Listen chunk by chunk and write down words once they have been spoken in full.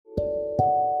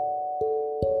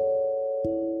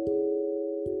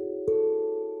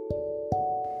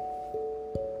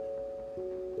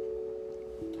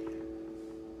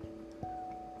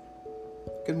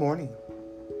morning.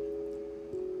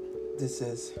 This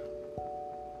is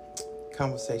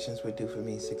Conversations with Do For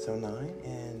Me 609,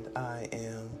 and I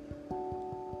am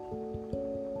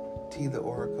T the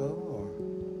Oracle, or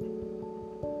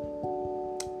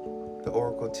the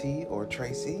Oracle T, or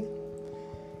Tracy.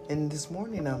 And this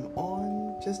morning I'm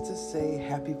on just to say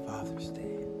Happy Father's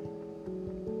Day.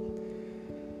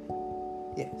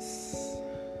 Yes.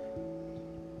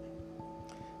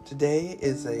 Today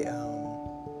is a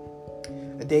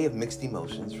day of mixed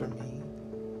emotions for me.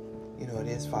 You know, it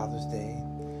is Father's Day,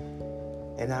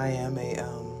 and I'm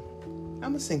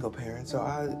a single parent, so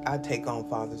I take on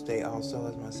Father's Day also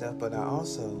as myself, but I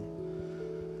also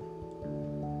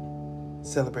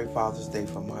celebrate Father's Day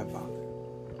for my father.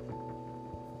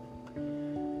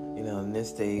 You know, and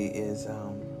this day is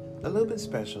a little bit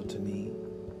special to me.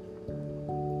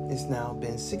 It's now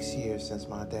been 6 years since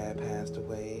my dad passed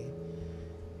away,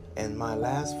 and my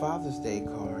last Father's Day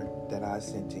card that I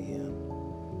sent to him,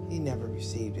 he never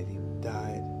received it. He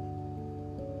died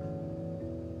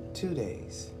 2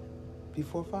 days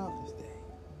before Father's Day.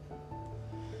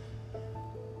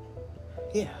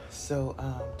 Yeah, so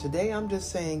today I'm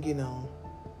just saying,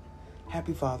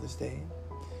 Happy Father's Day.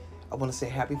 I want to say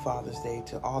Happy Father's Day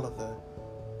to all of the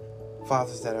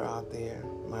fathers that are out there.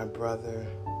 My brother,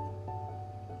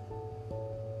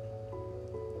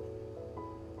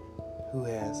 who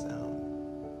has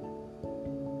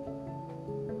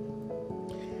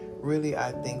really,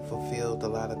 I think, fulfilled a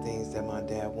lot of things that my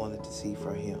dad wanted to see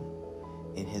for him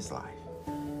in his life.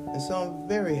 And so I'm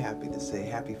very happy to say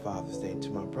Happy Father's Day to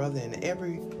my brother and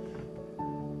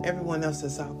everyone else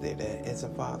that's out there that is a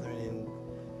father and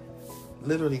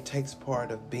literally takes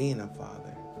part of being a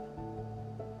father.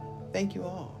 Thank you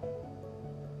all.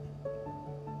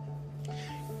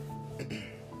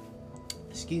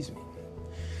 Excuse me.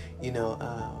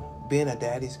 Being a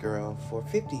daddy's girl for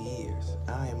 50 years.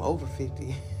 I am over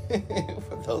 50,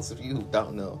 for those of you who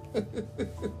don't know.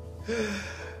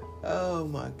 Oh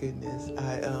my goodness.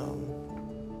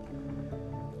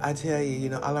 I tell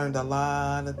you, I learned a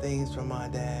lot of things from my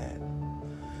dad.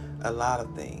 A lot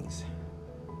of things.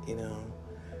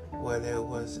 Whether it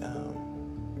was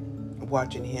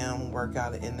watching him work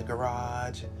out in the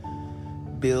garage,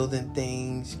 building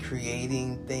things,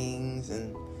 creating things,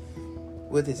 and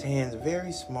with his hands.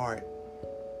 Very smart,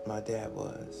 my dad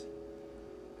was.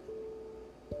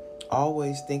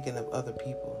 Always thinking of other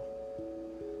people.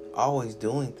 Always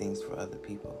doing things for other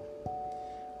people.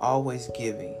 Always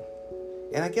giving.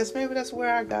 And I guess maybe that's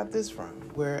where I got this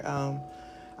from. Where I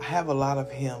have a lot of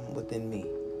him within me.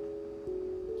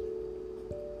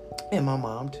 And my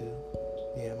mom too.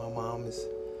 Yeah, my mom is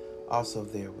also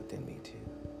there within me too.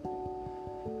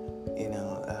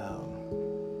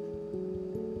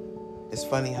 It's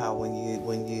funny how when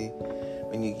you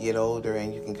get older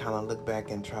and you can kind of look back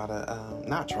and try to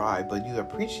but you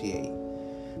appreciate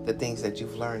the things that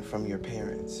you've learned from your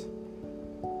parents.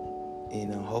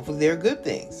 Hopefully they're good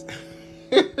things.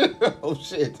 Oh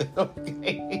shit.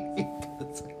 Okay.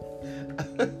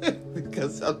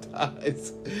 Because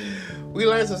sometimes we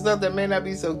learn some stuff that may not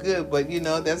be so good, but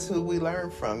that's who we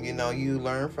learn from. You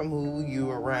learn from who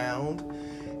you around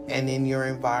and in your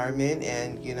environment,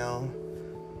 and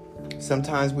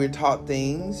sometimes we're taught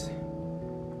things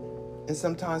and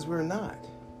sometimes we're not.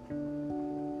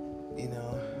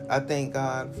 I thank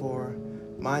God for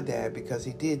my dad because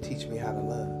he did teach me how to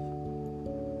love.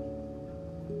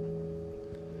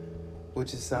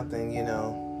 Which is something,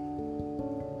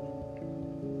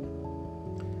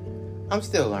 I'm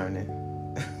still learning.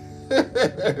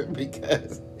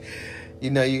 Because,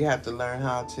 you have to learn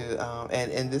how to,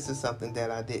 and this is something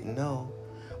that I didn't know.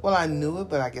 Well, I knew it,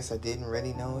 but I guess I didn't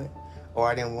really know it. Or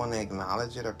I didn't want to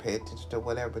acknowledge it or pay attention to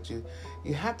whatever. But you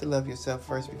have to love yourself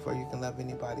first before you can love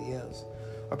anybody else.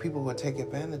 Or people will take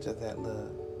advantage of that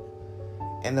love.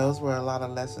 And those were a lot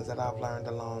of lessons that I've learned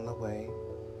along the way.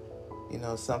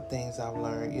 Some things I've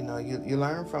learned, you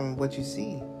learn from what you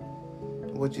see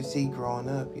growing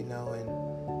up, and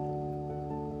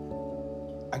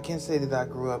I can't say that I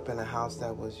grew up in a house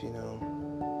that was,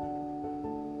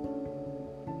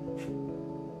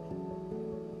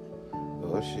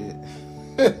 oh shit.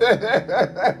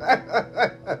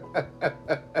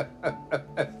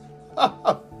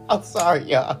 I'm sorry,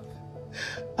 y'all.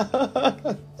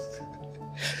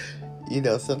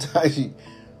 Sometimes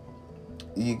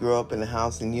you grow up in a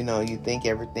house and you think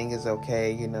everything is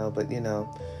okay, but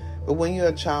when you're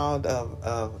a child of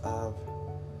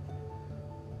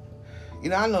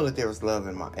I know that there was love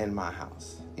in my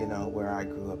house, where I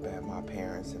grew up at, my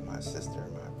parents and my sister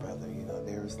and my brother,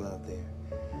 there was love there.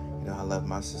 I love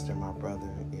my sister and my brother,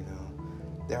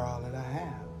 they're all that I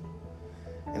have.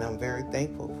 And I'm very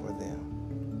thankful for them.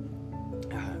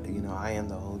 I am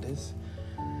the oldest.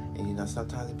 And,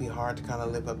 sometimes it'd be hard to kind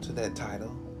of live up to that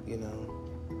title,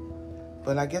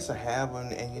 But I guess I have,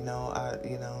 and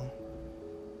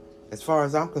as far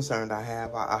as I'm concerned, I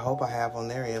have. I hope I have on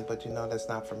their end, but, that's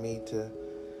not for me to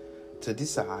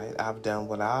decide. I've done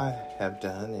what I have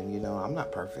done, and, I'm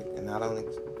not perfect,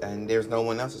 and there's no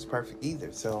one else is perfect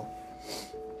either. So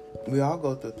we all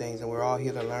go through things, and we're all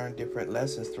here to learn different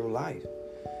lessons through life,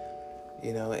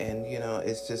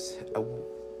 it's just,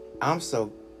 I'm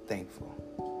so thankful.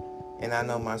 And I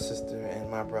know my sister and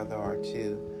my brother are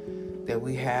too, that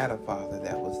we had a father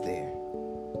that was there.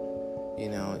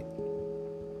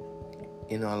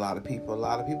 A lot of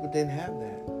people didn't have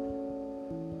that.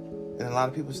 And a lot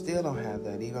of people still don't have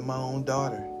that. Even my own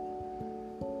daughter.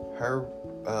 Her,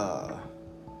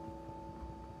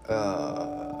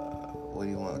 what do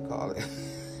you want to call it?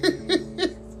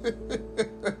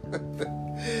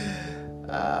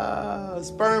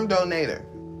 Sperm donator.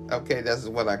 Okay, that's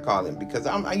what I call him, because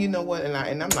I'm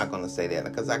not going to say that,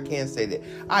 because I can't say that.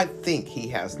 I think he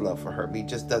has love for her, but he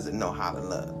just doesn't know how to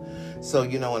love. So,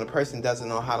 when a person doesn't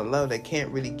know how to love, they can't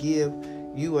really give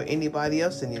you or anybody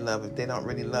else any love if they don't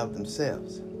really love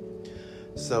themselves.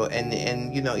 So, and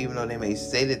even though they may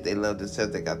say that they love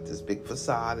themselves, they got this big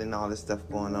facade and all this stuff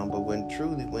going on, but when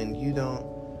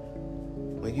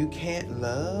you can't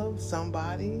love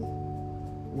somebody,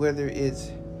 whether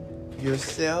it's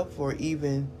yourself or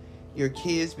even your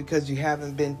kids, because you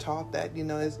haven't been taught that,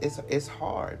 it's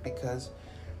hard, because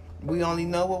we only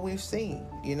know what we've seen,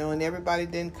 and everybody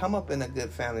didn't come up in a good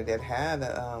family that had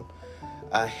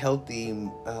a healthy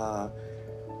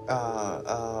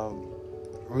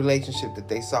relationship that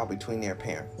they saw between their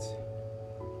parents,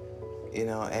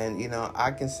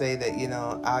 I can say that,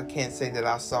 I can't say that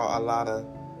I saw a lot of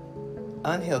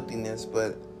unhealthiness,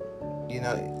 but,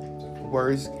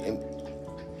 words,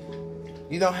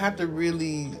 you don't have to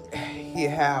really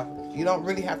have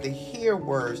to hear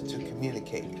words to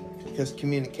communicate, because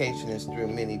communication is through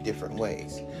many different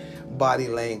ways. Body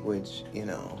language,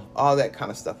 all that kind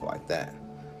of stuff like that.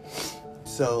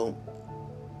 So,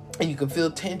 and you can feel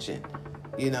tension,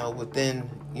 within,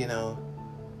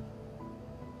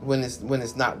 when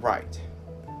it's not right.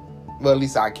 Well, at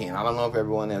least I can. I don't know if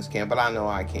everyone else can, but I know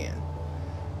I can.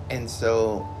 And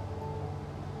so,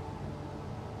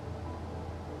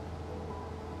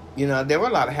 there were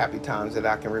a lot of happy times that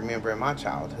I can remember in my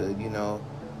childhood,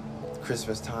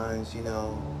 Christmas times,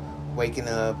 waking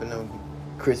up in the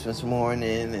Christmas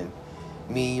morning, and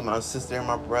me, my sister, and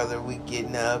my brother, we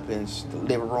getting up, and the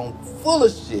living room full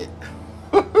of shit.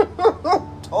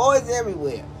 Toys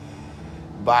everywhere.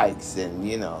 Bikes and,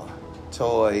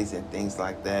 toys and things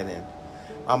like that. And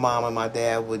my mom and my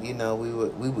dad would,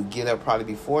 we would get up probably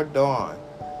before dawn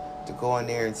to go in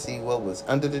there and see what was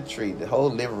under the tree. The whole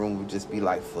living room would just be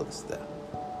like full of stuff.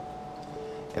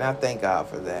 And I thank God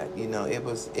for that. It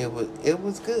was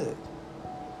good.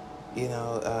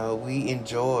 We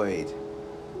enjoyed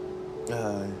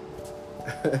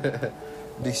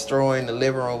destroying the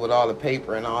living room with all the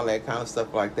paper and all that kind of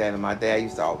stuff like that. And my dad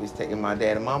used to always take, and my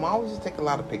dad and mom always used to take a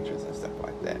lot of pictures and stuff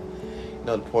like that.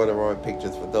 The Polaroid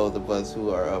pictures, for those of us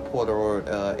who are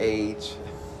Polaroid age.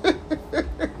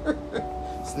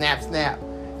 Snap, snap.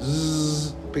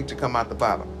 Zzz, picture come out the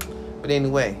bottom. But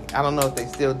anyway, I don't know if they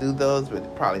still do those,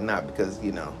 but probably not, because,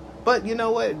 But you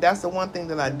know what? That's the one thing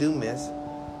that I do miss.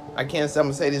 I'm going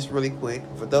to say this really quick.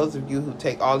 For those of you who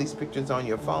take all these pictures on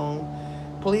your phone,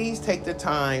 please take the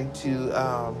time to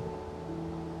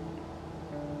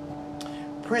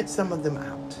print some of them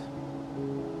out.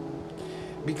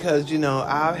 Because,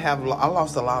 I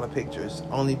lost a lot of pictures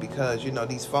only because,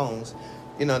 these phones,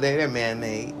 they're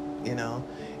man-made,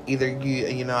 Either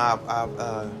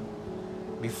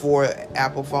before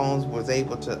Apple phones was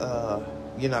able to, the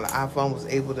iPhone was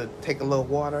able to take a little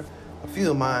water.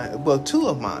 Two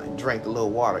of mine drank a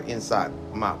little water inside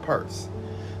my purse.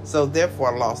 So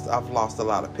therefore, I've lost a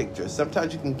lot of pictures.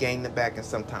 Sometimes you can gain them back, and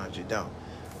sometimes you don't.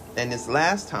 And this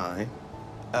last time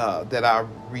that I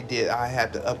redid, I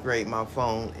had to upgrade my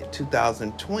phone in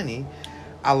 2020.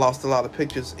 I lost a lot of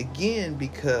pictures again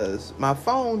because my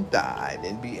phone died,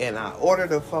 and I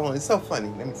ordered a phone. It's so funny.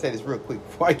 Let me say this real quick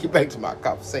before I get back to my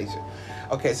conversation.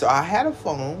 Okay, so I had a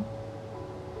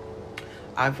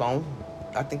iPhone,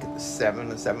 I think it was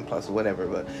 7 or 7 Plus or whatever,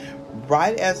 but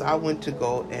right as I went to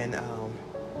go and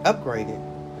upgrade it,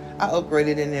 I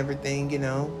upgraded and everything,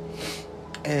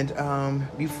 and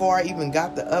before I even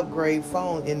got the upgrade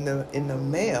phone in the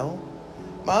mail,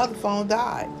 my other phone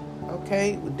died.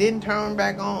 Okay, didn't turn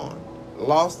back on.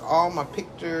 Lost all my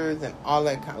pictures and all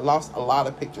that lost a lot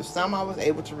of pictures. Some I was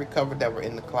able to recover that were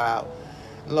in the cloud.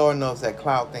 Lord knows that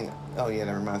cloud thing. Oh yeah,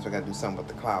 that reminds me. I got to do something with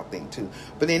the cloud thing too.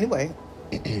 But anyway,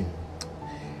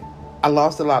 I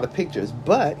lost a lot of pictures.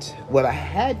 But what I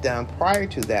had done prior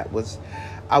to that was,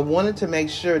 I wanted to make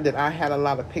sure that I had a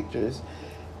lot of pictures,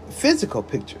 physical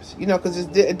pictures. You know, because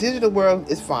the digital world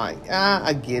is fine.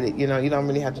 I get it. You know, you don't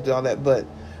really have to do all that. But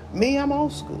me, I'm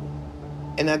old school.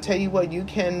 And I tell you what, you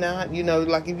cannot, you know,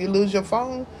 like if you lose your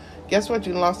phone, guess what?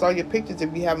 You lost all your pictures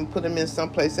if you haven't put them in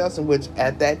someplace else, in which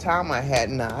at that time I had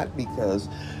not, because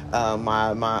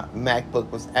my MacBook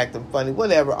was acting funny,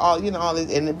 whatever, all, you know, all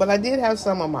this. But I did have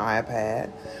some on my iPad,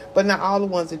 but not all the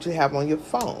ones that you have on your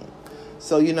phone.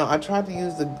 So, you know, I tried to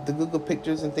use the Google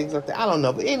Pictures and things like that. I don't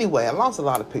know. But anyway, I lost a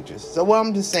lot of pictures. So what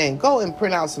I'm just saying, go and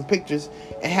print out some pictures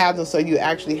and have them so you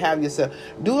actually have yourself.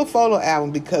 Do a photo album,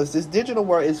 because this digital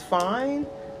world is fine.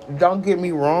 Don't get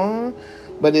me wrong.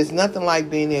 But it's nothing like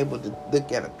being able to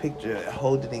look at a picture,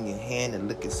 hold it in your hand, and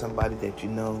look at somebody that you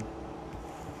know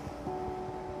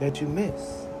that you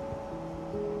miss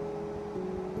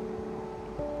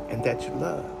and that you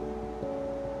love.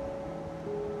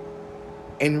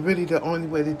 And really the only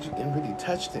way that you can really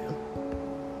touch them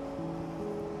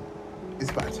is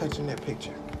by touching that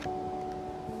picture.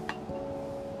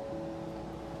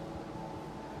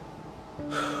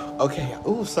 Okay,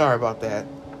 ooh, sorry about that.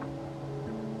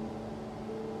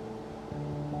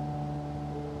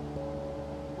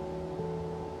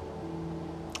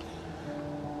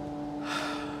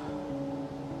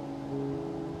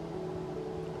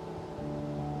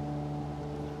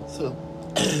 So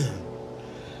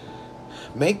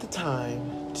make the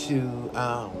time to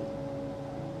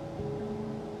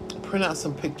print out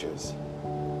some pictures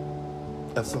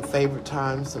of some favorite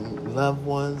times, some loved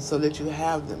ones, so that you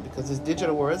have them, because this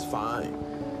digital world is fine.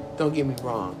 Don't get me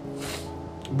wrong.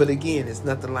 But again, it's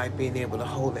nothing like being able to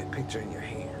hold that picture in your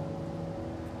hand.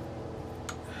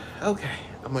 Okay,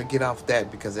 I'm going to get off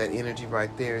that, because that energy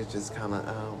right there is just kind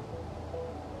of...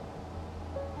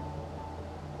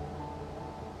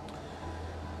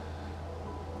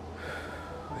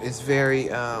 it's very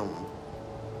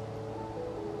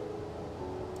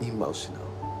emotional.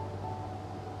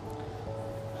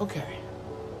 Okay.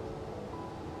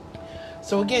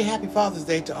 So again, happy Father's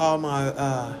Day to all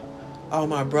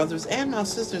my brothers and my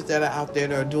sisters that are out there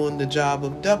that are doing the job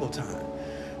of double time.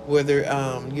 Whether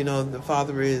you know, the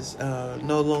father is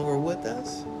no longer with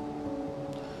us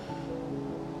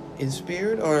in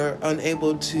spirit, or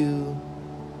unable to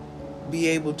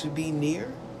be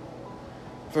near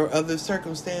for other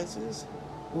circumstances,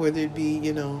 whether it be,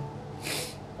 you know,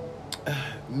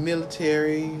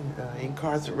 military,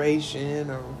 incarceration,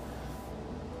 or,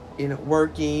 you know,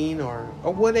 working, or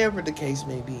whatever the case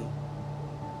may be.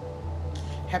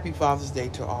 Happy Father's Day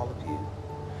to all of you.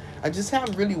 I just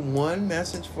have really one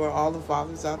message for all the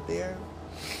fathers out there,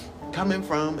 coming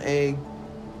from a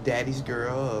daddy's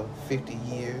girl of 50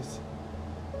 years.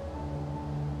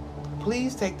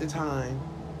 Please take the time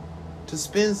to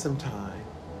spend some time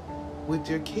with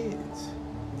your kids,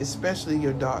 especially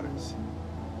your daughters,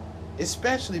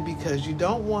 especially because you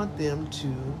don't want them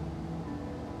to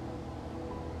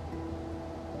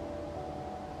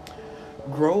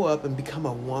grow up and become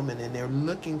a woman, and they're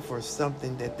looking for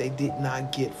something that they did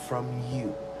not get from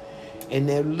you, and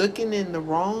they're looking in the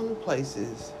wrong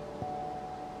places,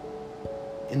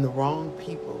 in the wrong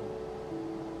people,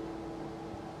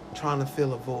 trying to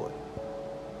fill a void.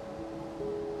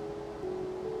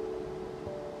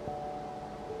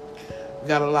 We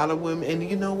got a lot of women, and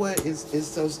you know what? It's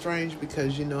so strange,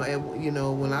 because you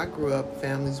know when I grew up,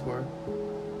 families were,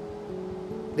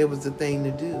 there was a thing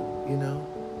to do, you know.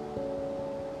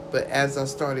 But as I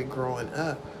started growing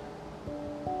up,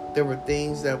 there were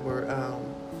things that were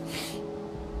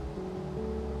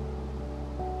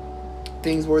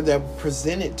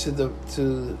presented to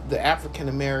the African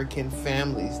American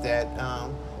families that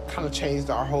kind of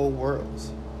changed our whole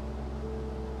worlds.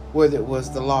 Whether it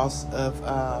was the loss of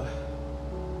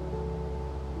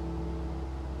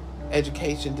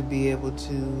education to be able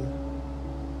to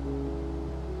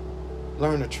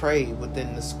learn a trade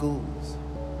within the schools,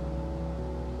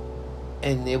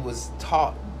 and it was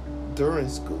taught during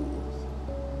schools,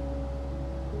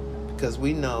 because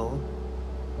we know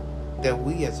that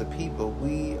we as a people,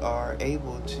 we are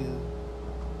able to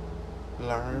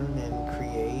learn and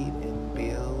create and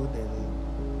build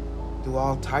and do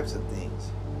all types of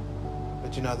things.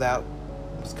 But you know, that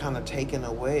was kind of taken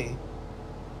away.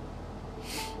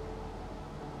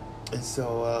 And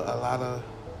so a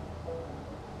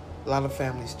lot of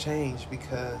families changed,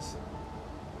 because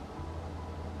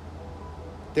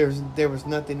there was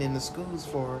nothing in the schools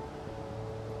for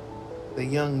the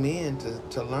young men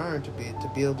to learn,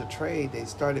 to build a trade. They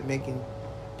started making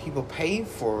people pay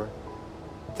for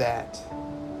that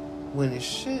when it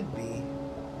should be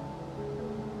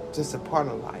just a part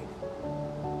of life,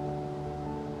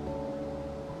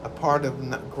 a part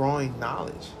of growing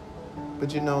knowledge.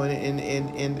 But in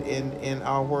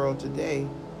our world today,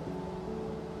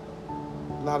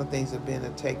 a lot of things have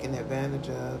been taken advantage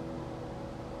of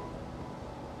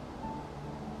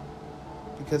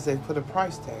because they put a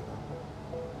price tag on it.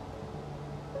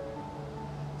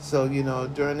 So,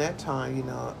 during that time,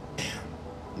 a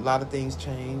lot of things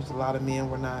changed. A lot of men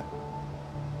were not,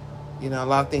 a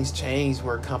lot of things changed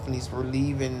where companies were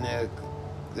leaving the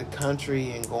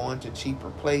country and going to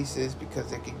cheaper places because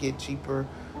they could get cheaper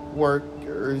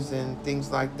workers and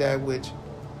things like that, which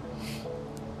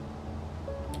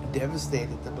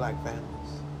devastated the black families.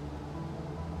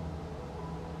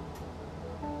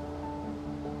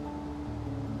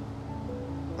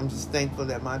 I'm just thankful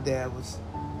that my dad was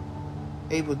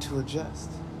able to adjust.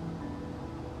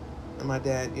 And my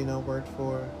dad, worked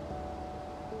for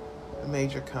a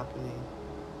major company.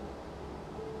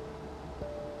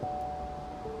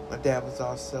 My dad was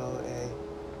also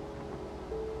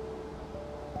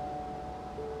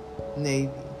a Navy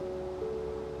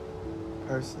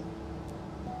person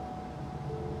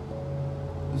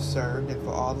who served. And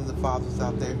for all of the fathers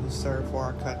out there who served for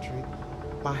our country,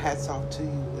 my hat's off to you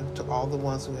and to all the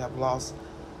ones who have lost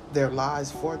their lives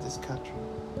for this country.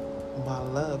 My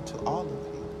love to all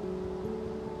of you.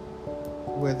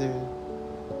 Whether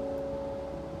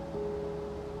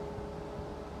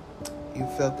you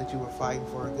felt that you were fighting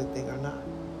for a good thing or not.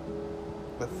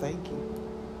 But thank you.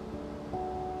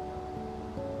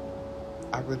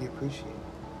 I really appreciate it.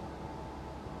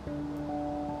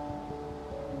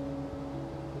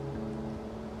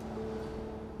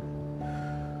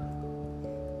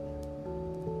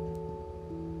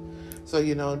 So,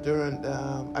 during,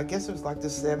 I guess it was like the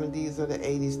 70s or the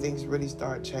 80s, things really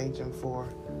started changing for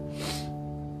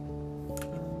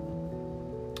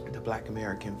the Black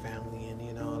American family. And,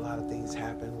 a lot of things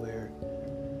happened where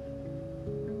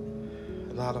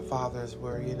a lot of fathers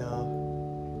were,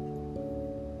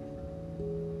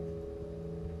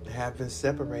 have been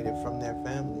separated from their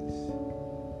families.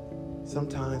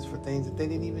 Sometimes for things that they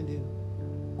didn't even do.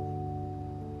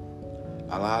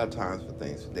 A lot of times for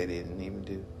things that they didn't even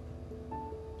do.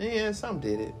 Yeah, some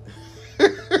did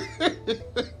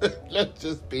it. Let's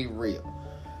just be real.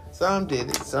 Some did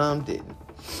it, some didn't.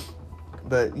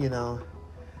 But,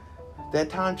 that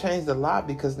time changed a lot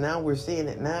because now we're seeing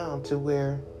it now to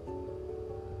where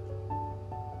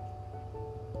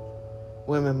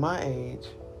women my age,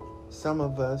 some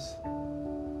of us,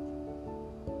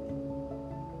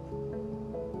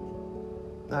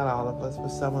 not all of us, but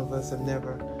some of us have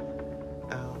never,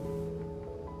 I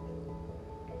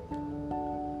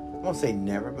won't say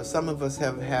never, but some of us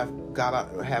have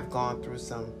gone through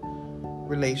some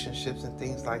relationships and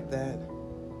things like that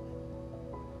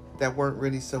weren't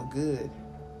really so good.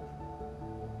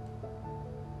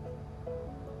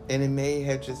 And it may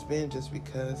have just been just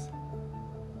because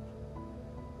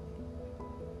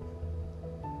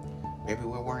maybe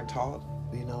we weren't taught,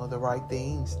 the right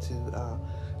things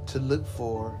to look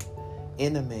for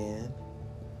in a man.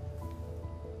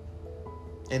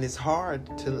 And it's hard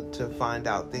to find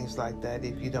out things like that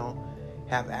if you don't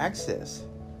have access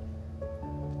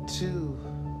to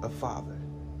a father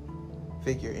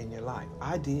figure in your life.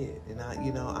 I did, and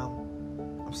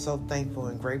I'm so thankful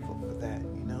and grateful for that.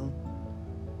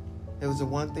 It was the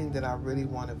one thing that I really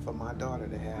wanted for my daughter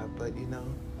to have, but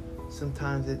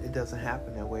sometimes it doesn't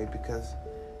happen that way because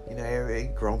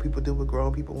grown people do what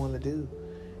grown people want to do,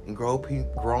 and grown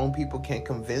people can't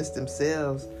convince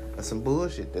themselves of some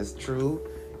bullshit that's true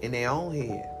in their own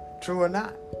head, true or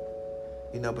not.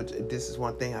 But this is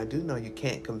one thing I do know: you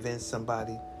can't convince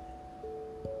somebody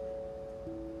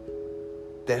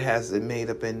that has it made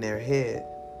up in their head,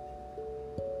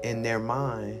 in their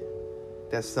mind,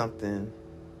 that something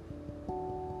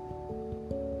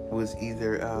was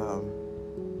either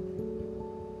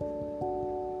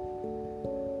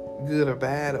good or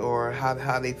bad, or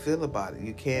how they feel about it.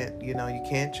 You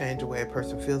can't change the way a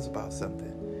person feels about something.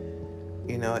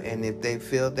 And if they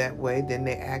feel that way, then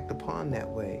they act upon that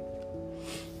way.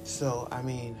 So, I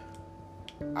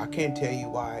can't tell you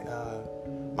why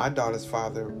my daughter's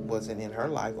father wasn't in her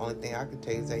life. Only thing I can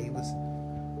tell you is that he was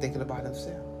thinking about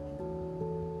himself.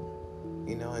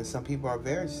 And some people are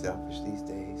very selfish these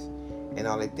days. And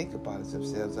all they think about is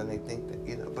themselves, and they think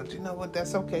that, but you know what?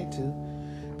 That's okay too.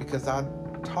 Because I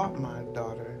taught my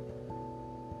daughter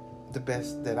the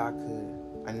best that I could.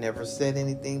 I never said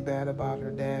anything bad about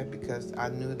her dad because I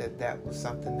knew that was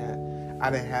something that I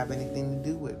didn't have anything to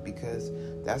do with, because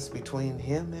that's between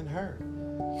him and her.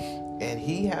 And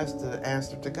he has to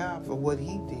answer to God for what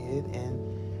he did. And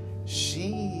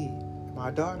my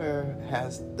daughter,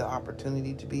 has the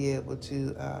opportunity to be able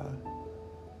to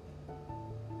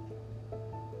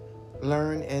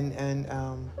learn and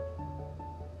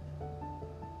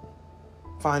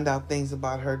find out things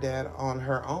about her dad on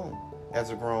her own as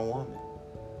a grown woman,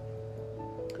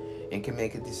 and can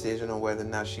make a decision on whether or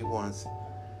not she wants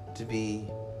to be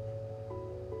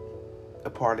a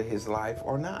part of his life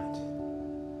or not,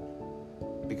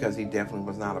 because he definitely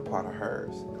was not a part of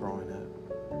hers growing up,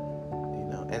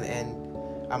 and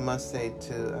I must say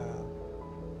to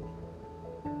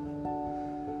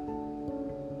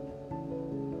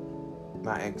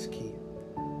my ex Keith,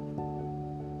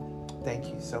 thank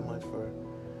you so much for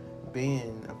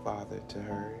being a father to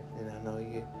her. And I know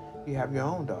you have your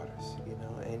own daughters,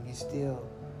 and you still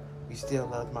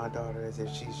love my daughter as if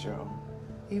she's your own,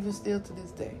 even still to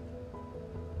this day.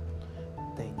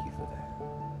 Thank you for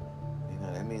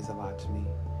that. That means a lot to me.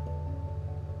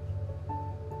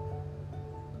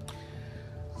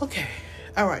 Okay,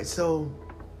 all right, so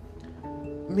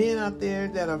men out there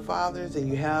that are fathers and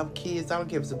you have kids, I don't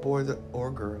care if it's a boy or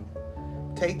a girl,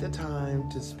 take the time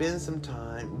to spend some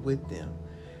time with them.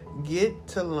 Get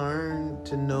to learn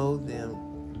to know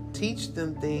them. Teach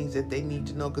them things that they need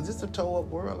to know, because it's a toe-up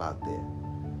world out there.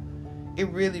 It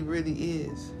really, really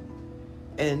is.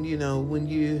 And,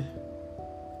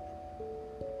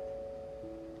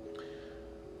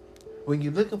 when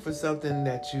you're looking for something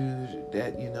that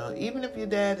even if your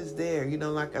dad is there,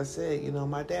 like I said,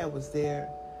 my dad was there,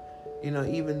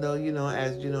 even though,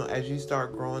 as you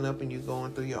start growing up and you're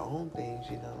going through your own things,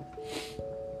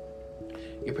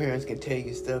 your parents can tell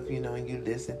you stuff, and you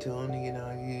listen to them,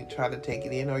 you try to take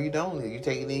it in or you don't. You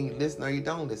take it in, you listen, or you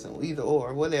don't listen, either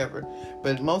or, whatever.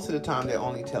 But most of the time, they're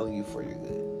only telling you for your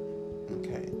good.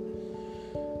 Okay.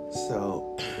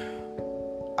 So,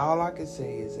 all I can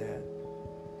say is that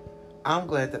I'm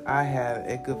glad that I had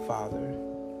a good father.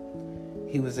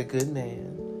 He was a good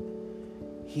man.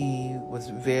 He was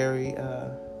very,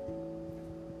 a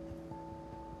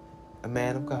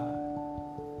man of God.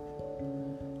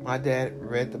 My dad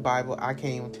read the Bible, I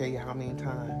can't even tell you how many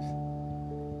times,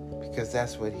 because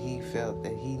that's what he felt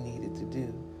that he needed to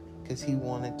do, because he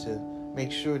wanted to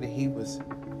make sure that he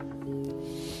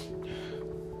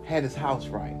had his house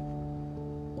right.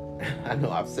 I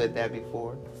know I've said that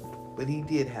before, but he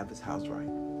did have his house right.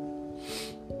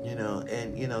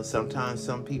 And sometimes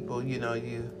some people,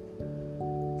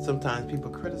 sometimes people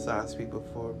criticize people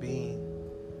for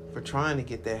trying to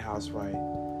get their house right.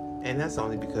 And that's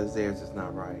only because theirs is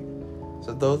not right.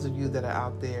 So those of you that are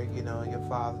out there, your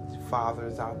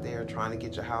fathers out there trying to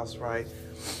get your house right.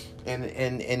 And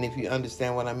if you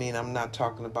understand what I mean, I'm not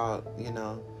talking about,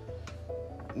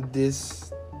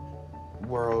 this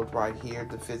world right here,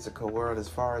 the physical world, as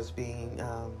far as being,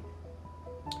 a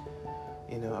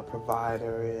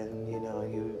provider and,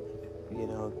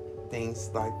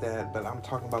 things like that. But I'm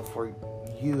talking about for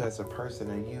you as a person,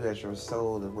 and you as your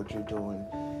soul, and what you're doing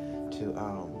to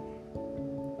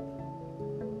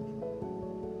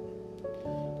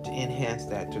enhance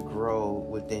that, to grow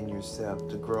within yourself,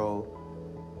 to grow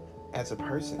as a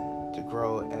person, to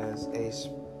grow as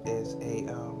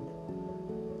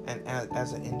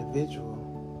an individual.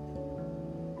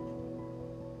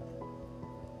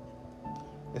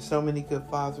 There's so many good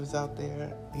fathers out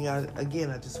there. Again,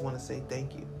 I just want to say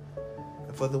thank you.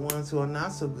 And for the ones who are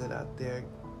not so good out there,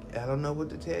 I don't know what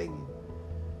to tell you.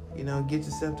 Get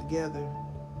yourself together.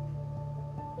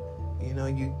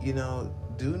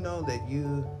 Do know that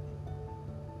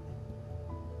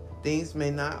things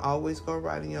may not always go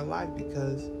right in your life,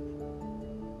 because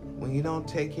when you don't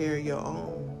take care of your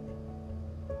own,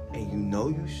 and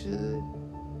you should,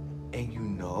 and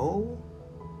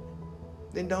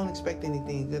then don't expect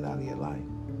anything good out of your life.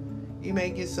 You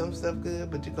may get some stuff good,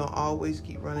 but you're going to always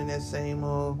keep running that same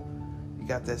old, you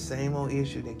got that same old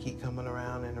issue that keep coming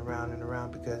around and around and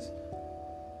around, because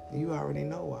you already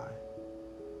know why.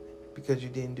 Because you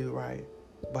didn't do right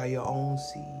by your own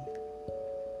seed.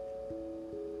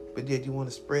 But yet you want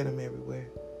to spread them everywhere.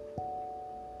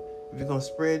 If you're going to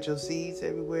spread your seeds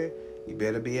everywhere, you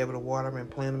better be able to water them and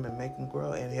plant them and make them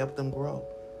grow and help them grow.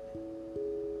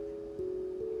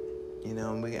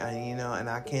 And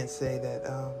I can't say that,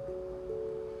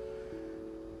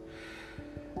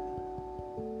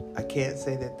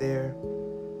 they're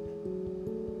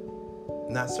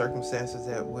not circumstances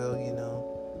that will,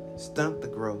 stunt the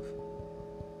growth.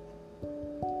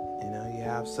 You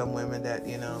have some women that,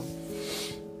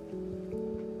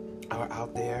 are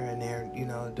out there and they're,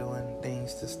 doing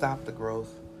things to stop the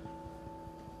growth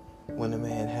when a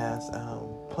man has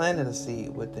planted a seed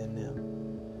within them.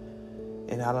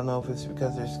 And I don't know if it's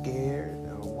because they're scared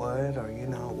or what, or,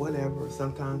 whatever.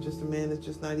 Sometimes just a man that's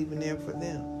just not even there for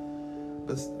them.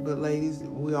 But ladies,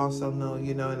 we also know,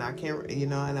 and I can't,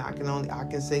 and I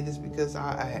can say this because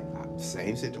I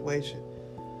same situation,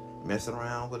 messing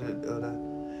around with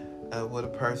a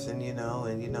person,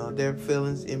 and their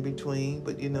feelings in between.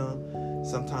 But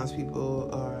sometimes people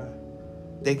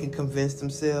they can convince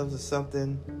themselves of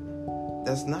something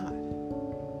that's not.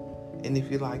 And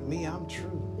if you're like me, I'm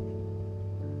true.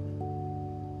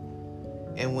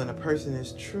 And when a person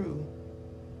is true,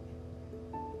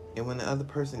 and when the other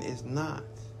person is not,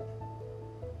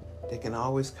 they can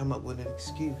always come up with an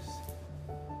excuse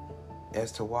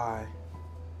as to why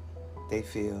they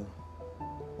feel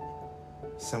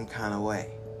some kind of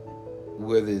way,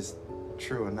 whether it's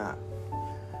true or not.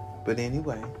 But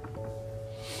anyway,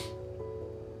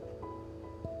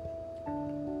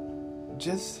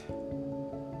 just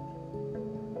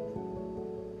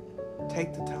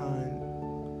take the time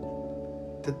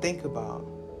to think about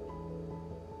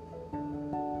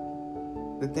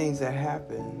the things that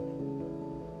happen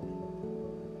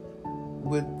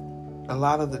with a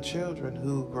lot of the children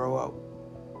who grow up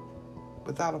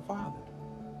without a father.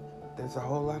 There's a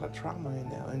whole lot of trauma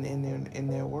in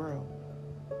their world.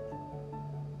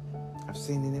 I've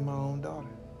seen it in my own daughter.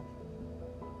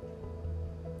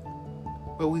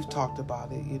 But we've talked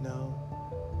about it,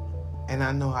 and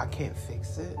I know I can't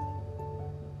fix it,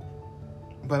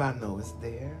 but I know it's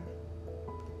there.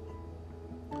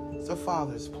 So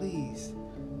fathers, please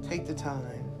take the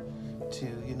time to,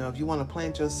 if you want to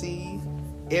plant your seed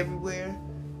everywhere,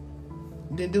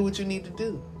 then do what you need to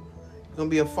do. You're going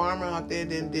to be a farmer out there,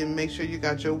 then make sure you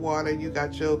got your water, you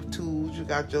got your tools, you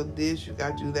got your this, you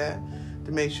got you that,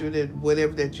 to make sure that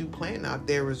whatever that you plant out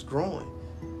there is growing.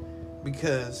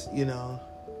 Because,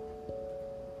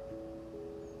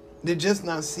 they're just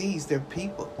not seeds, they're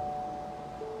people.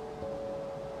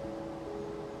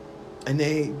 And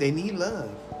they need love.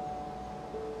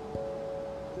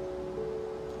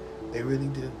 They really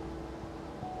do.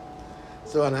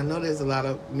 So, and I know there's a lot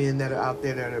of men that are out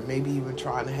there that are maybe even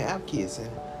trying to have kids and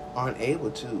aren't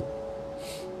able to,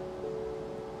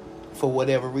 for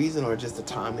whatever reason, or just the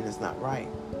timing is not right.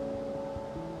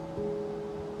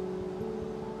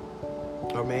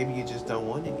 Or maybe you just don't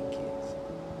want any kids.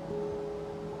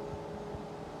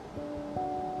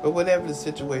 But whatever the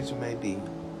situation may be,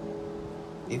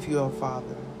 if you're a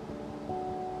father,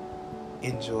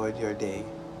 enjoy your day.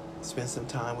 Spend some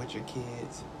time with your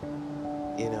kids,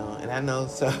 and I know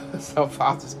some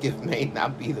fathers' gift may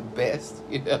not be the best,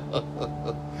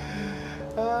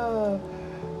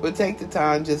 but take the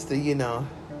time just to,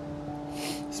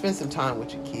 spend some time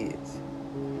with your kids.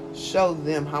 Show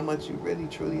them how much you really,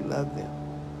 truly love them.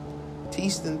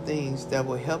 Teach them things that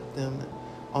will help them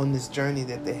on this journey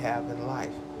that they have in life.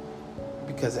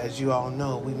 Because as you all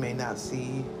know, we may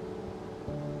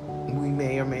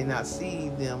or may not see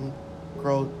them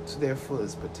grow to their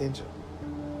fullest potential.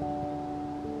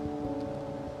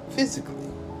 Physically,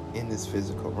 in this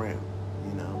physical realm,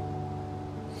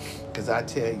 Because I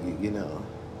tell you,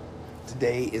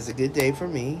 today is a good day for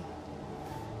me.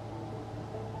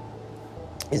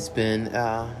 It's been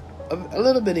a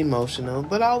little bit emotional,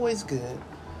 but always good.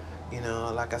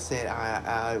 Like I said,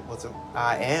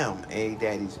 I am a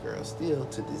daddy's girl still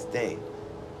to this day.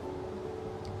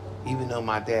 Even though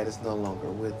my dad is no longer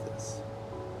with us.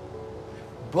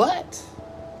 But,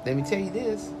 let me tell you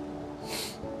this.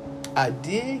 I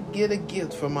did get a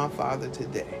gift from my father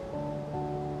today.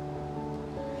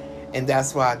 And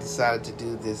that's why I decided to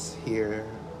do this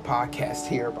podcast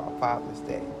here about Father's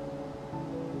Day.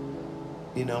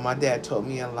 My dad told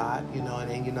me a lot, and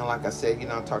then, like I said,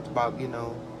 I talked about,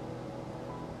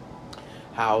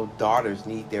 how daughters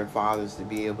need their fathers to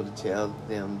be able to tell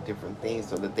them different things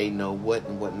so that they know what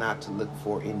and what not to look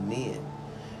for in men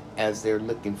as they're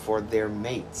looking for their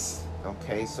mates.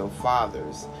 Okay, so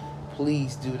fathers,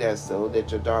 please do that so that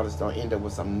your daughters don't end up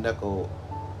with some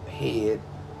knucklehead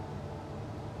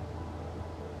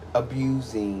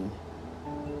abusing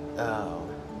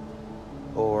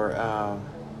or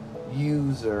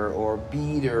user or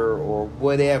beater or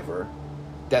whatever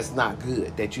that's not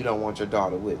good, that you don't want your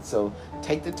daughter with. So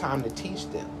take the time to teach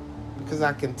them. Because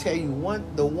I can tell you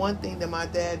the one thing that my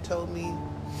dad told me,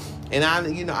 and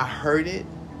I heard it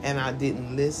and I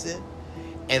didn't listen,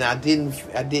 and I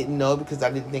didn't know because I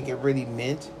didn't think it really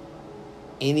meant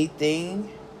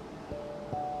anything.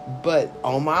 But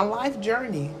on my life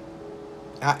journey,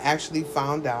 I actually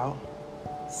found out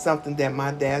something that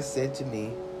my dad said to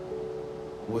me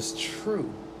was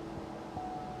true.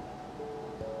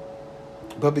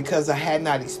 But because I had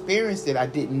not experienced it, I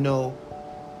didn't know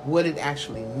what it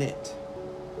actually meant.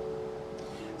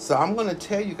 So I'm going to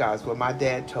tell you guys what my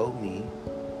dad told me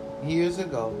years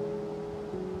ago.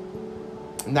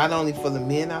 Not only for the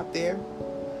men out there,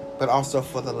 but also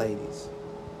for the ladies.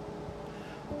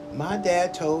 My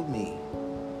dad told me,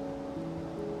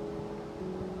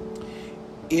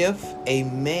 if a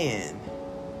man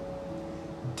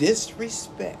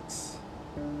disrespects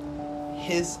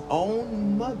his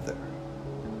own mother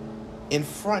in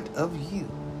front of you,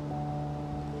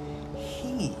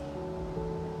 he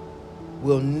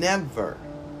will never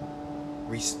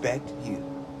respect you.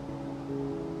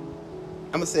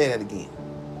 I'm going to say that again.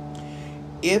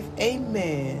 If a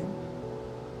man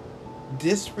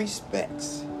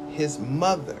disrespects his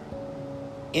mother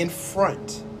in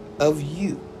front of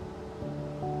you,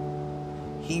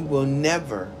 he will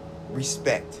never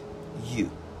respect you.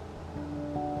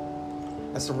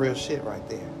 That's some real shit right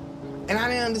there. And I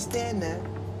didn't understand that.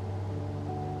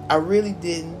 I really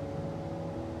didn't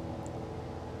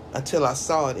until I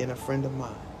saw it in a friend of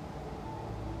mine.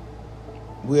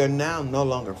 We are now no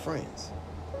longer friends.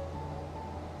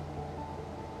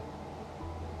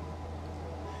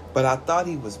 But I thought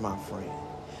he was my friend.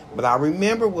 But I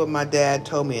remember what my dad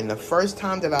told me. And the first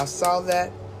time that I saw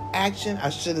that action,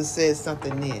 I should have said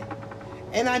something then.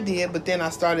 And I did, but then I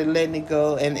started letting it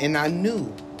go. And I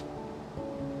knew.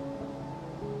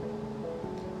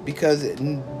 Because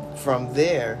from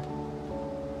there,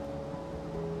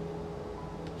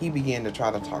 he began to try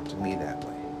to talk to me that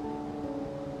way.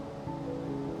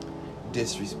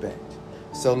 Disrespect.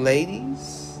 So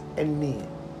ladies and men,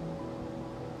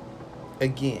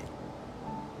 again,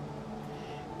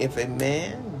 if a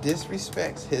man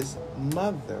disrespects his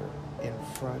mother in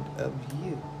front of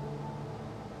you,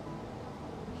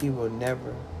 he will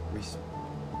never respect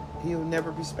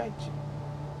you.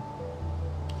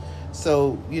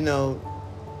 So,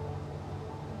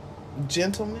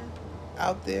 gentlemen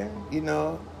out there,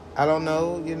 I don't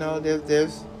know,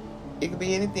 there's it could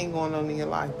be anything going on in your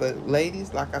life, but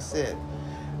ladies, like I said,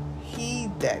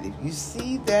 heed that. If you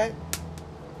see that,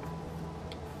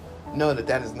 know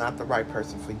that is not the right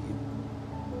person for you.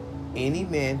 Any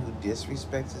man who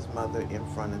disrespects his mother in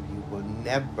front of you will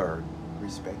never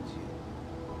respect you.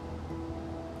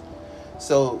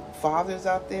 So fathers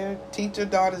out there, teach your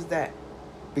daughters that.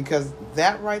 Because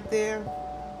that right there,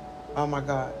 oh my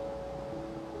God.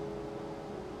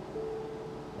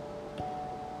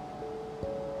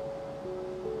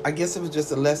 I guess it was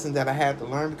just a lesson that I had to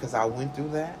learn because I went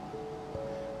through that.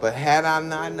 But had I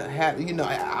not had,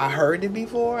 I heard it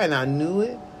before and I knew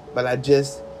it, but I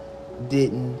just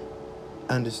didn't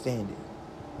understand it.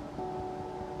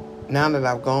 Now that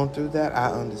I've gone through that,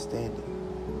 I understand it.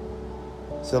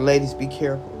 So ladies, be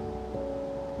careful.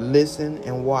 Listen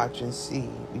and watch and see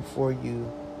before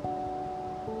you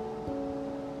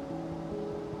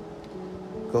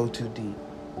go too deep.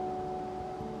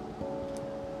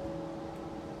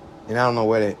 And I don't know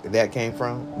where that came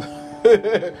from.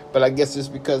 But I guess it's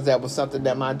because that was something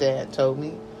that my dad told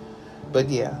me. But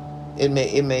yeah, it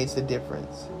makes a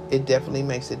difference. It definitely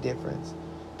makes a difference.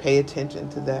 Pay attention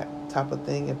to that type of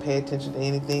thing and pay attention to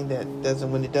anything that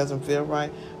when it doesn't feel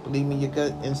right. Believe me, your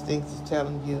gut instinct is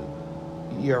telling you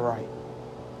you're right.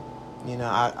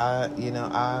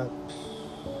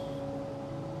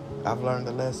 I've learned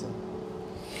a lesson.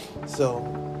 So,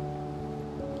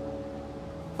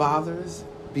 fathers,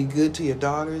 be good to your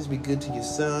daughters, be good to your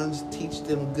sons, teach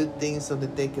them good things so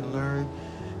that they can learn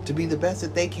to be the best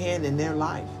that they can in their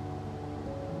life.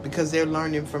 Because they're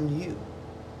learning from you.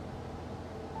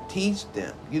 Teach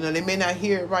them. They may not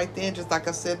hear it right then, just like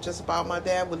I said just about my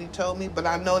dad, what he told me, but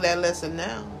I know that lesson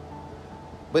now.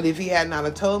 But if he had not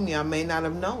have told me, I may not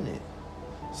have known it.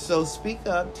 So speak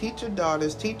up, teach your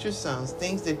daughters, teach your sons,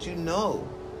 things that you know,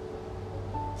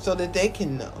 so that they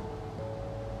can know.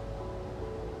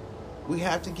 We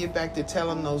have to get back to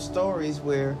telling those stories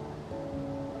where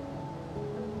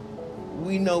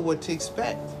we know what to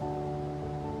expect.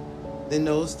 Then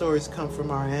those stories come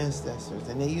from our ancestors.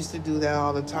 And they used to do that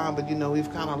all the time, but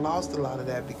we've kind of lost a lot of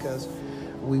that because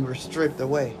we were stripped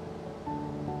away.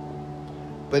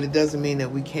 But it doesn't mean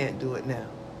that we can't do it now.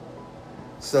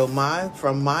 So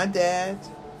from my dad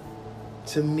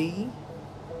to me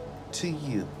to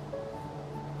you,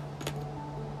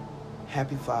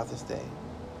 happy Father's Day.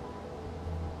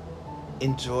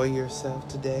 Enjoy yourself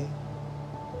today.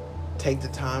 Take the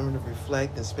time to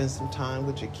reflect and spend some time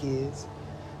with your kids.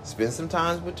 Spend some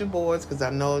time with your boys, because I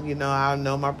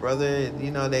know my brother,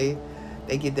 they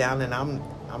get down and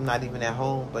I'm not even at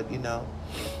home, but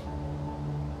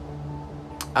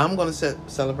I'm going to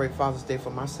celebrate Father's Day for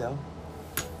myself,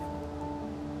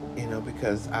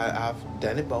 because I've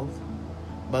done it both,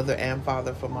 mother and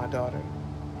father for my daughter,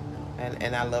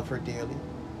 and I love her dearly.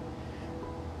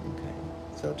 Okay.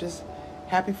 So just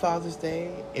happy Father's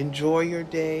Day. Enjoy your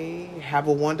day. Have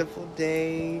a wonderful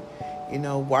day.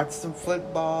 Watch some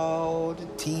football, the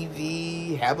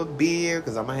TV, have a beer,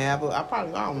 because I don't know if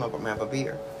I'm going to have a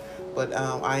beer. But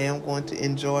I am going to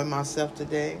enjoy myself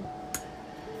today.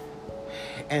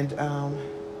 And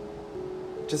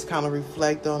just kind of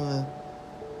reflect on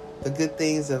the good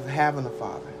things of having a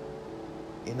father.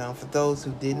 For those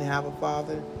who didn't have a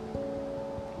father,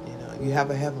 you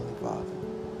have a heavenly Father.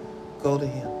 Go to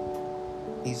him.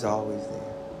 He's always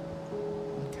there.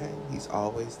 Okay? He's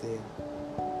always there.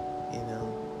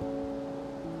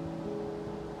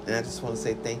 And I just want to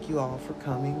say thank you all for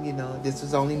coming. This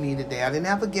was only me today. I didn't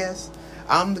have a guest.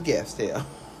 I'm the guest here.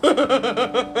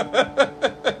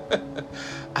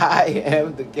 I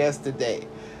am the guest today.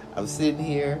 I'm sitting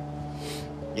here.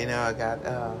 I got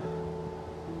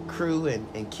Crew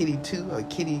and Kitty 2 or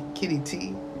Kitty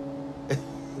T.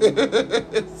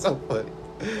 It's so funny.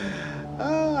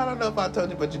 I don't know if I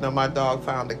told you, but my dog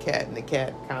found a cat, and the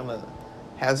cat kind of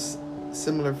has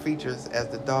similar features as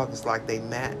the dog. It's like they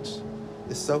match.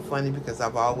 It's so funny because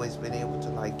I've always been able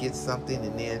to get something,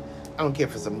 and then I don't care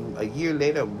if it's a year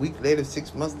later, a week later,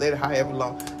 6 months later, however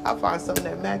long, I'll find something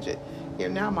that matches it. Here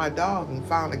now my dog and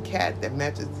found a cat that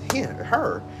matches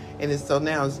her. And so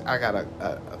now I got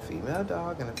a female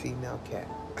dog and a female cat.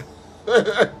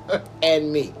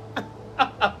 And me.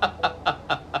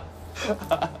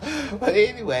 But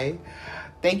anyway,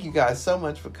 thank you guys so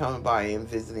much for coming by and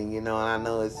visiting, and I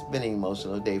know it's been an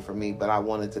emotional day for me, but I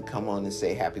wanted to come on and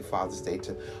say happy Father's Day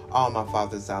to all my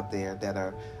fathers out there that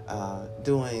are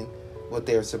doing what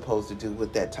they're supposed to do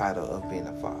with that title of being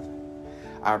a father.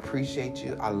 I appreciate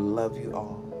you. I love you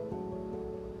all.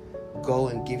 Go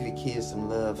and give your kids some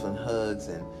love and hugs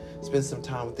and spend some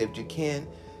time with them. If you can,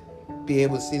 be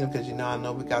able to see them, because I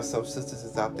know we got some sisters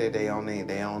that's out there, they own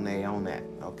that,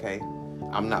 okay?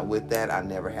 I'm not with that. I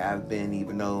never have been,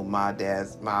 even though my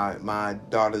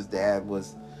daughter's dad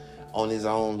was on his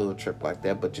own little trip like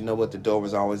that. But you know what? The door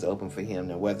was always open for him.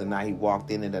 Now, whether or not he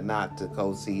walked in it or not to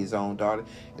go see his own daughter,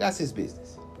 that's his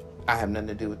business. I have nothing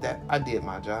to do with that. I did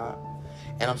my job,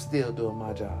 and I'm still doing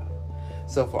my job.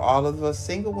 So for all of us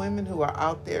single women who are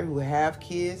out there who have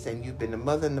kids and you've been the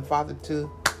mother and the father too,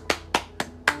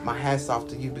 my hat's off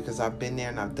to you, because I've been there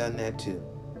and I've done that too.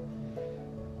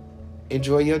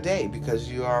 Enjoy your day, because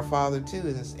you are a father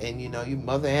too, and you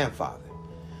mother and father.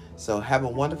 So have a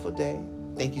wonderful day.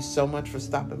 Thank you so much for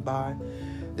stopping by.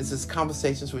 This is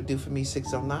Conversations with Do For Me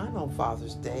 609 on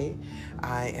Father's Day.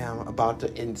 I am about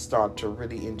to start to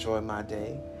really enjoy my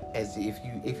day. As if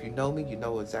you know me, you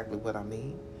know exactly what I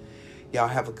mean. Y'all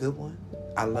have a good one.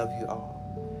 I love you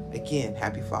all. Again,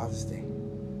 happy Father's Day.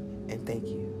 And thank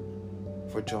you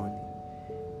for joining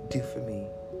Do For Me,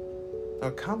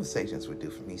 or Conversations with Do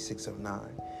For Me 609.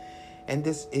 And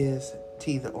this is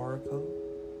T the Oracle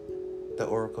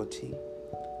T,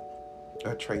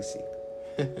 or Tracy.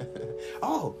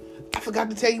 Oh, I forgot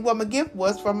to tell you what my gift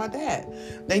was from my dad.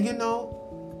 Now,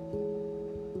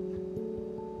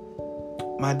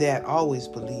 my dad always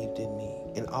believed in me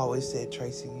and always said,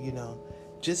 Tracy,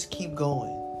 just keep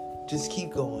going. Just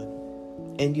keep going.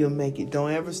 And you'll make it.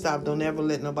 Don't ever stop. Don't ever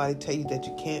let nobody tell you that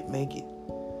you can't make it,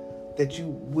 that you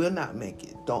will not make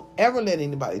it. Don't ever let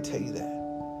anybody tell you that.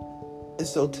 And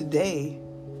so today,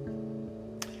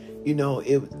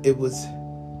 it was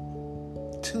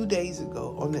 2 days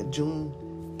ago, on that June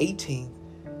 18th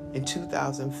in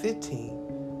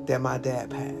 2015, that my dad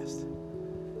passed.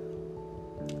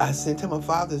 I sent him a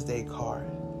Father's Day card.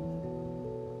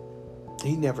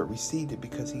 He never received it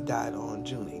because he died on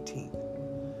June 18th.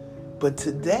 But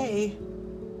today,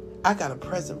 I got a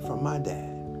present from my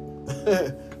dad.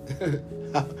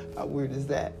 How weird is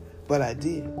that? But I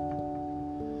did.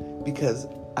 Because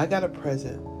I got a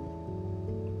present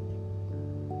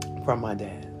from my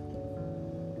dad.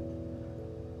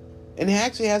 And it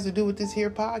actually has to do with this here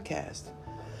podcast.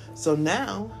 So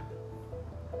now,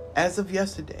 as of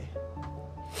yesterday,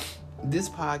 this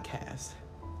podcast,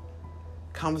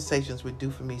 Conversations with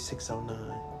Do For Me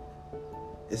 609,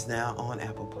 is now on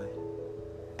Apple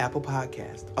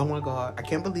Podcast. Oh my God, I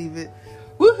can't believe it.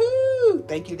 Woohoo!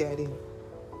 Thank you, Daddy.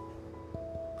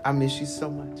 I miss you so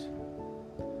much.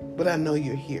 But I know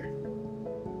you're here.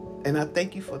 And I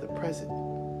thank you for the present,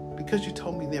 because you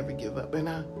told me never give up. And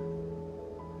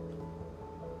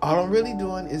all I'm really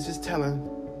doing is just telling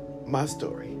my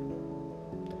story.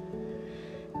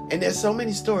 And there's so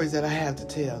many stories that I have to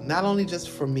tell, not only just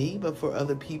for me, but for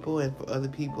other people and for other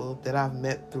people that I've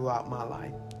met throughout my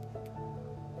life.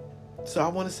 So I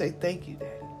want to say thank you,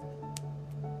 Daddy.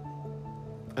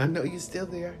 I know you're still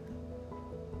there.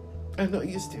 I know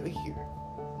you're still here.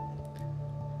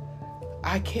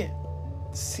 I can't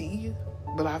see you,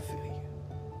 but I feel you.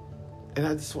 And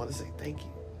I just want to say thank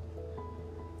you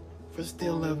for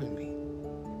still loving me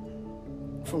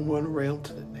from one realm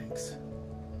to the next.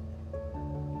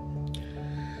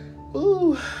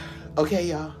 Ooh. Okay,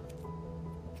 y'all.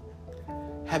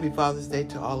 Happy Father's Day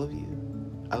to all of you.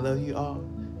 I love you all.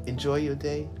 Enjoy your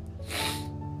day.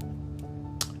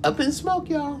 Up in smoke,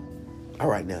 y'all. All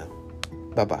right, now.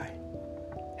 Bye-bye.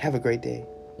 Have a great day.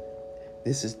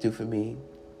 This is Do For Me,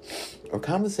 or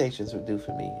Conversations with Do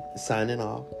For Me. Signing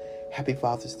off. Happy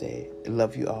Father's Day. I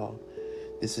love you all.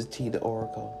 This is T the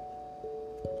Oracle,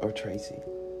 or Tracy,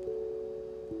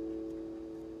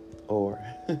 or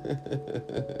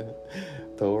the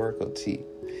Oracle T.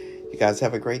 You guys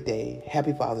have a great day.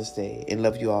 Happy Father's Day, and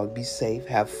love you all. Be safe.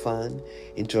 Have fun.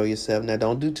 Enjoy yourself. Now,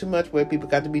 don't do too much where people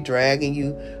got to be dragging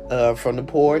you from the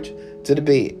porch to the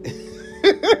bed.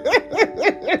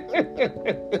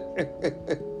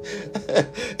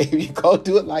 If you go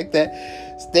do it like that,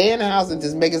 stay in the house and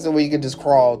just make it so where you can just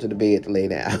crawl to the bed to lay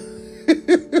down.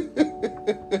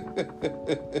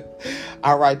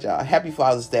 All right, y'all. Happy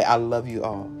Father's Day. I love you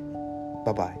all.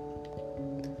 Bye-bye.